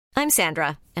I'm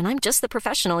Sandra, and I'm just the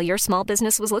professional your small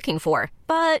business was looking for.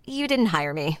 But you didn't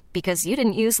hire me because you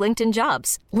didn't use LinkedIn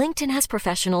Jobs. LinkedIn has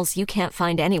professionals you can't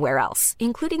find anywhere else,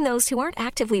 including those who aren't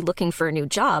actively looking for a new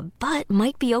job, but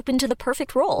might be open to the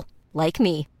perfect role, like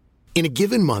me. In a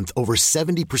given month, over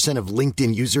 70% of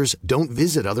LinkedIn users don't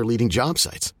visit other leading job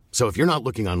sites. So if you're not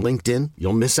looking on LinkedIn,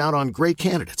 you'll miss out on great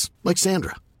candidates like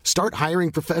Sandra. Start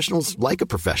hiring professionals like a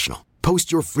professional.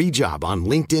 Post your free job on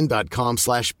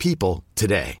linkedin.com/people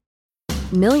today.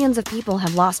 Millions of people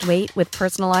have lost weight with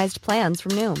personalized plans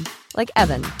from Noom. Like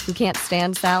Evan, who can't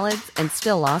stand salads and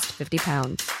still lost 50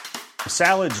 pounds.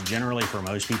 Salads generally for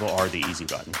most people are the easy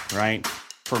button, right?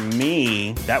 For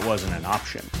me, that wasn't an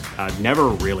option. I never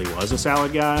really was a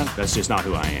salad guy. That's just not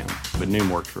who I am. But Noom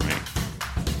worked for me.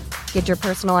 Get your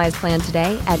personalized plan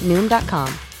today at Noom.com.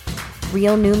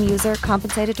 Real Noom user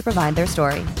compensated to provide their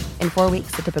story. In 4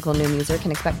 weeks, the typical Noom user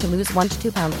can expect to lose 1 to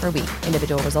 2 pounds per week.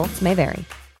 Individual results may vary.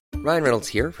 Ryan Reynolds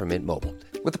here from Mint Mobile.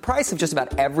 With the price of just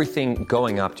about everything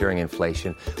going up during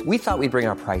inflation, we thought we'd bring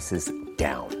our prices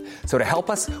down. So to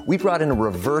help us, we brought in a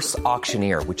reverse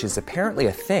auctioneer, which is apparently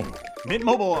a thing. Mint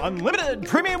Mobile Unlimited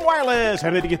Premium Wireless.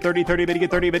 How to get 30, 30, bit to get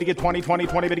 30, bit to get 20, 20,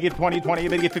 20, bit to get 20, 20,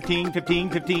 bit to get 15, 15,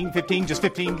 15, 15, just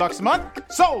 $15 a month?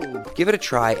 Sold! Give it a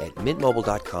try at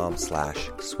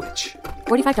mintmobile.com/switch.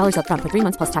 $45 up front for 3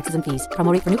 months plus taxes and fees.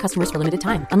 Promo rate for new customers for limited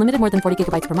time. Unlimited more than 40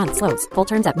 gigabytes per month. Slows full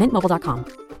terms at mintmobile.com.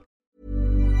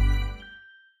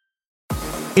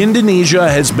 Indonesia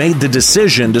has made the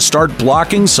decision to start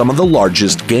blocking some of the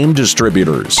largest game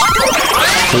distributors.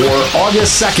 For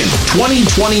August 2nd,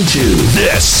 2022,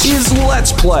 this is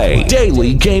Let's Play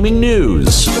Daily Gaming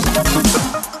News.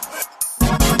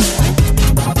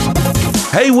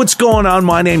 Hey, what's going on?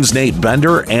 My name's Nate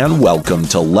Bender, and welcome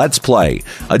to Let's Play,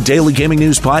 a daily gaming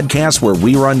news podcast where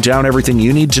we run down everything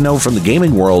you need to know from the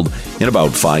gaming world in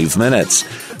about 5 minutes.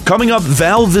 Coming up,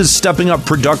 Valve is stepping up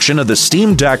production of the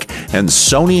Steam Deck, and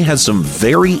Sony has some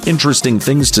very interesting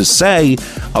things to say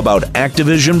about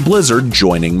Activision Blizzard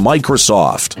joining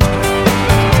Microsoft.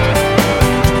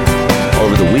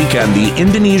 Over the weekend, the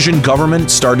Indonesian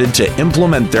government started to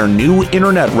implement their new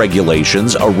internet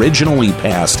regulations originally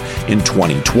passed in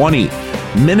 2020.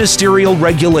 Ministerial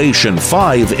Regulation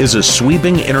 5 is a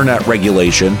sweeping internet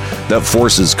regulation that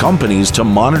forces companies to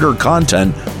monitor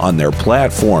content on their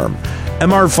platform.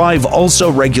 MR5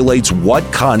 also regulates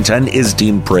what content is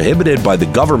deemed prohibited by the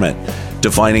government,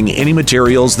 defining any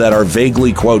materials that are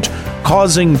vaguely, quote,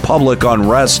 causing public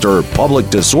unrest or public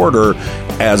disorder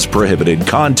as prohibited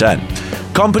content.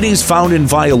 Companies found in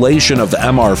violation of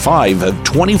MR5 have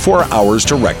 24 hours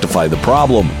to rectify the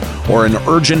problem, or in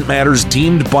urgent matters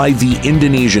deemed by the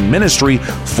Indonesian ministry,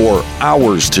 4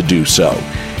 hours to do so.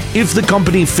 If the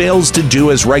company fails to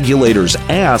do as regulators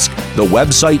ask, the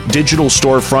website, digital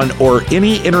storefront, or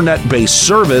any internet-based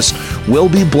service will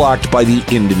be blocked by the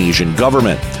Indonesian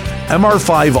government.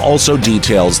 MR5 also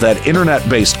details that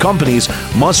internet-based companies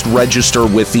must register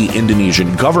with the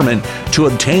Indonesian government to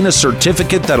obtain a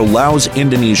certificate that allows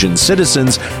Indonesian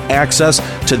citizens access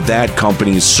to that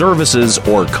company's services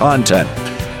or content.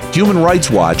 Human Rights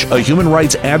Watch, a human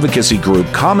rights advocacy group,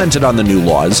 commented on the new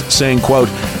laws, saying, quote,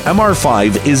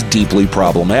 MR5 is deeply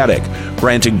problematic,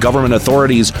 granting government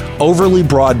authorities overly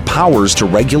broad powers to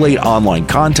regulate online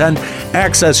content,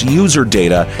 access user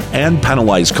data, and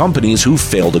penalize companies who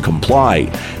fail to comply.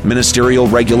 Ministerial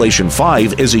Regulation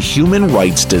 5 is a human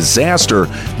rights disaster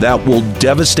that will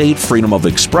devastate freedom of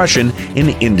expression in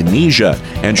Indonesia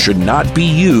and should not be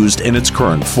used in its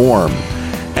current form.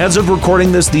 As of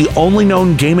recording this, the only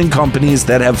known gaming companies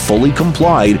that have fully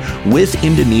complied with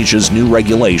Indonesia's new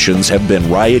regulations have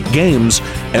been Riot Games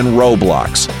and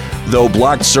Roblox, though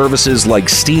blocked services like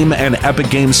Steam and Epic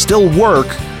Games still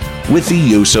work with the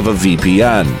use of a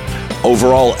VPN.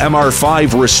 Overall,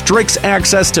 MR5 restricts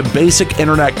access to basic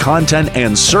internet content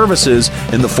and services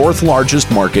in the fourth largest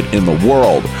market in the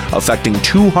world, affecting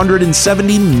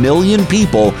 270 million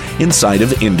people inside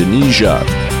of Indonesia.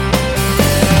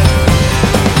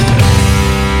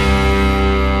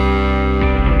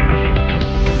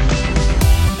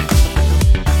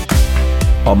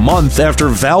 A month after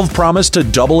Valve promised to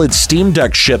double its Steam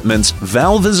Deck shipments,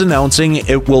 Valve is announcing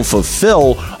it will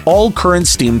fulfill all current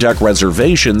Steam Deck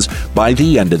reservations by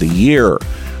the end of the year.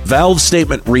 Valve's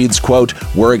statement reads, quote,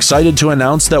 "We're excited to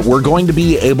announce that we're going to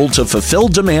be able to fulfill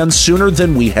demand sooner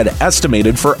than we had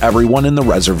estimated for everyone in the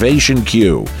reservation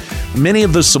queue. Many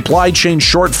of the supply chain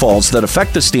shortfalls that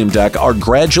affect the Steam Deck are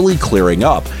gradually clearing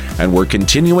up, and we're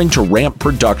continuing to ramp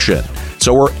production.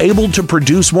 so we're able to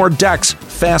produce more decks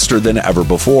faster than ever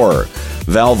before.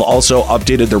 Valve also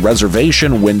updated the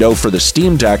reservation window for the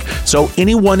Steam Deck, so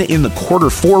anyone in the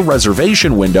Q4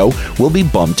 reservation window will be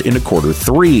bumped into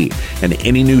Q3, and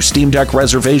any new Steam Deck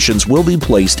reservations will be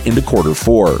placed into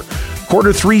Q4.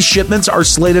 Q3 shipments are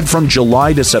slated from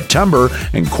July to September,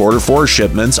 and Q4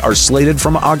 shipments are slated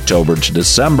from October to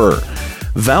December.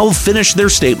 Valve finished their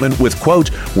statement with,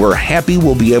 quote, "We're happy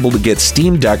we'll be able to get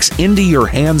Steam Decks into your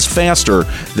hands faster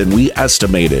than we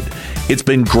estimated. It's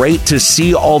been great to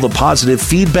see all the positive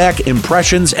feedback,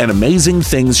 impressions, and amazing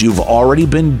things you've already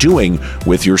been doing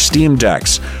with your Steam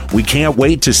Decks. We can't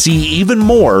wait to see even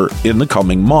more in the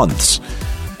coming months."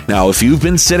 Now, if you've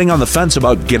been sitting on the fence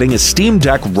about getting a Steam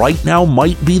Deck, right now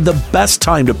might be the best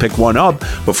time to pick one up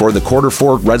before the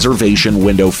Q4 reservation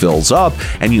window fills up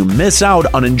and you miss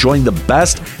out on enjoying the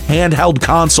best handheld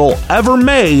console ever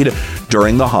made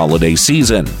during the holiday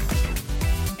season.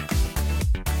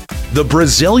 The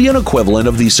Brazilian equivalent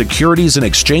of the Securities and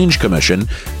Exchange Commission,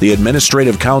 the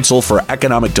Administrative Council for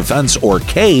Economic Defense, or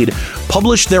CADE,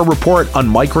 published their report on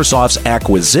Microsoft's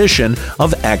acquisition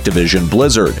of Activision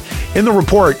Blizzard. In the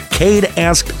report, CADE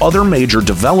asked other major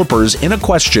developers in a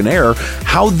questionnaire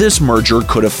how this merger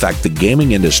could affect the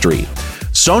gaming industry.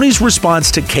 Sony's response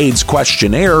to CADE's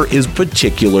questionnaire is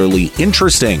particularly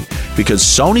interesting because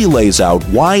Sony lays out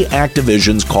why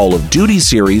Activision's Call of Duty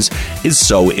series is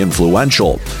so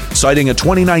influential, citing a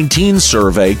 2019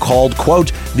 survey called,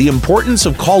 quote, "The importance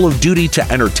of Call of Duty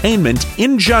to entertainment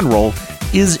in general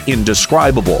is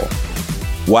indescribable."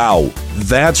 Wow,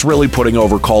 that's really putting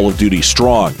over Call of Duty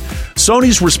strong.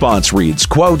 Sony's response reads,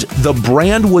 quote, "The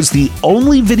brand was the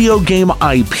only video game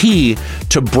IP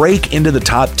to break into the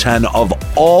top 10 of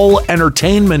all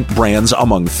entertainment brands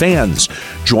among fans,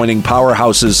 joining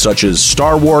powerhouses such as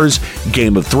Star Wars,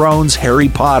 Game of Thrones, Harry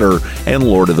Potter, and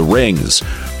Lord of the Rings.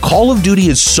 Call of Duty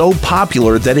is so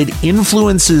popular that it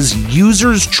influences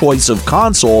users' choice of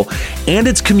console, and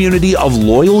its community of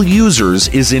loyal users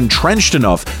is entrenched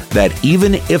enough that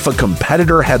even if a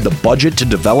competitor had the budget to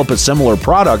develop a similar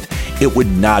product, it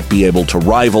would not be able to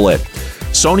rival it."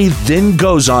 Sony then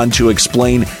goes on to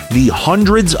explain the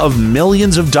hundreds of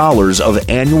millions of dollars of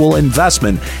annual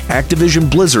investment Activision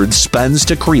Blizzard spends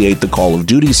to create the Call of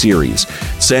Duty series,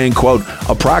 saying, quote,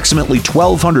 "Approximately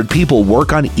 1,200 people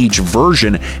work on each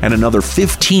version and another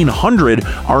 1,500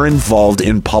 are involved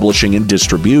in publishing and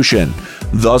distribution.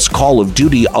 Thus, Call of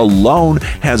Duty alone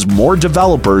has more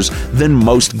developers than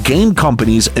most game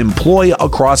companies employ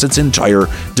across its entire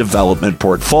development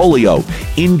portfolio,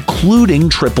 including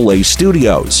AAA studios."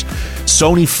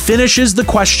 Sony finishes the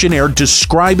questionnaire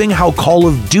describing how Call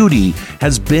of Duty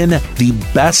has been the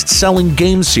best-selling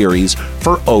game series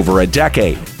for over a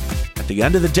decade. At the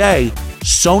end of the day,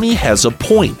 Sony has a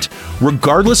point.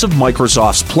 Regardless of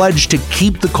Microsoft's pledge to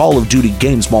keep the Call of Duty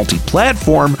games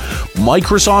multi-platform,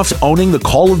 Microsoft owning the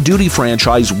Call of Duty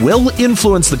franchise will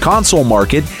influence the console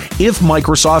market if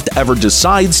Microsoft ever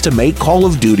decides to make Call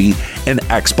of Duty an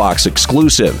Xbox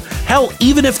exclusive. Hell,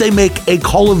 even if they make a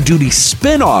Call of Duty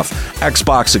spin-off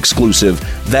Xbox exclusive,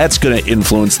 that's going to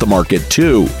influence the market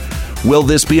too. Will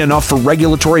this be enough for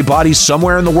regulatory bodies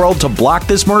somewhere in the world to block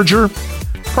this merger?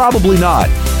 Probably not.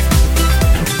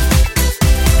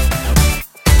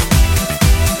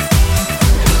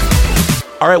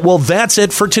 All right, well, that's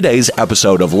it for today's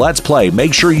episode of Let's Play.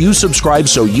 Make sure you subscribe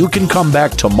so you can come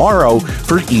back tomorrow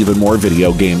for even more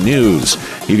video game news.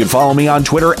 You can follow me on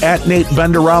Twitter at Nate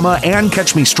Benderama and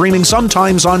catch me streaming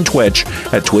sometimes on Twitch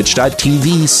at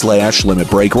twitch.tv/Limit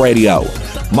Break Radio.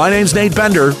 My name's Nate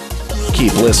Bender.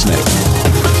 Keep listening.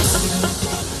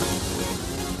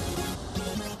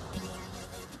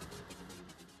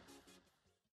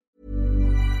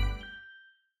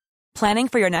 Planning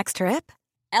for your next trip?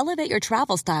 Elevate your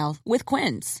travel style with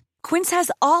Quince. Quince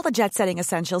has all the jet-setting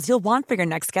essentials you'll want for your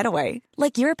next getaway,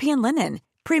 like European linen,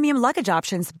 premium luggage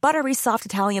options, buttery soft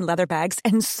Italian leather bags,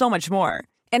 and so much more.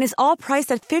 And is all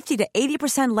priced at 50 to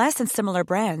 80% less than similar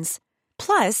brands.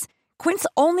 Plus, Quince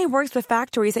only works with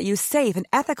factories that use safe and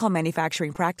ethical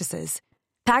manufacturing practices.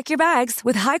 Pack your bags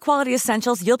with high-quality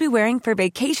essentials you'll be wearing for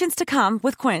vacations to come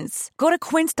with Quince. Go to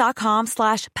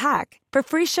quince.com/pack for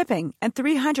free shipping and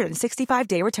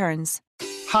 365-day returns.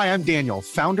 Hi, I'm Daniel,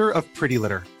 founder of Pretty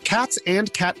Litter. Cats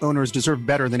and cat owners deserve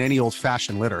better than any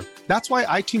old-fashioned litter. That's why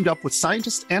I teamed up with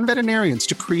scientists and veterinarians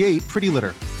to create Pretty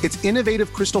Litter. Its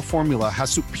innovative crystal formula has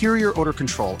superior odor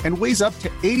control and weighs up to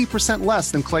 80%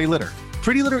 less than clay litter.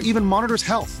 Pretty Litter even monitors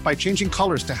health by changing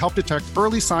colors to help detect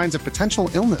early signs of potential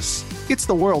illness. It's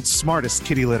the world's smartest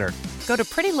kitty litter. Go to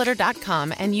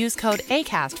prettylitter.com and use code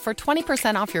ACAST for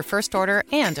 20% off your first order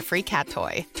and a free cat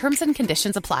toy. Terms and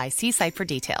conditions apply. See site for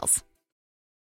details.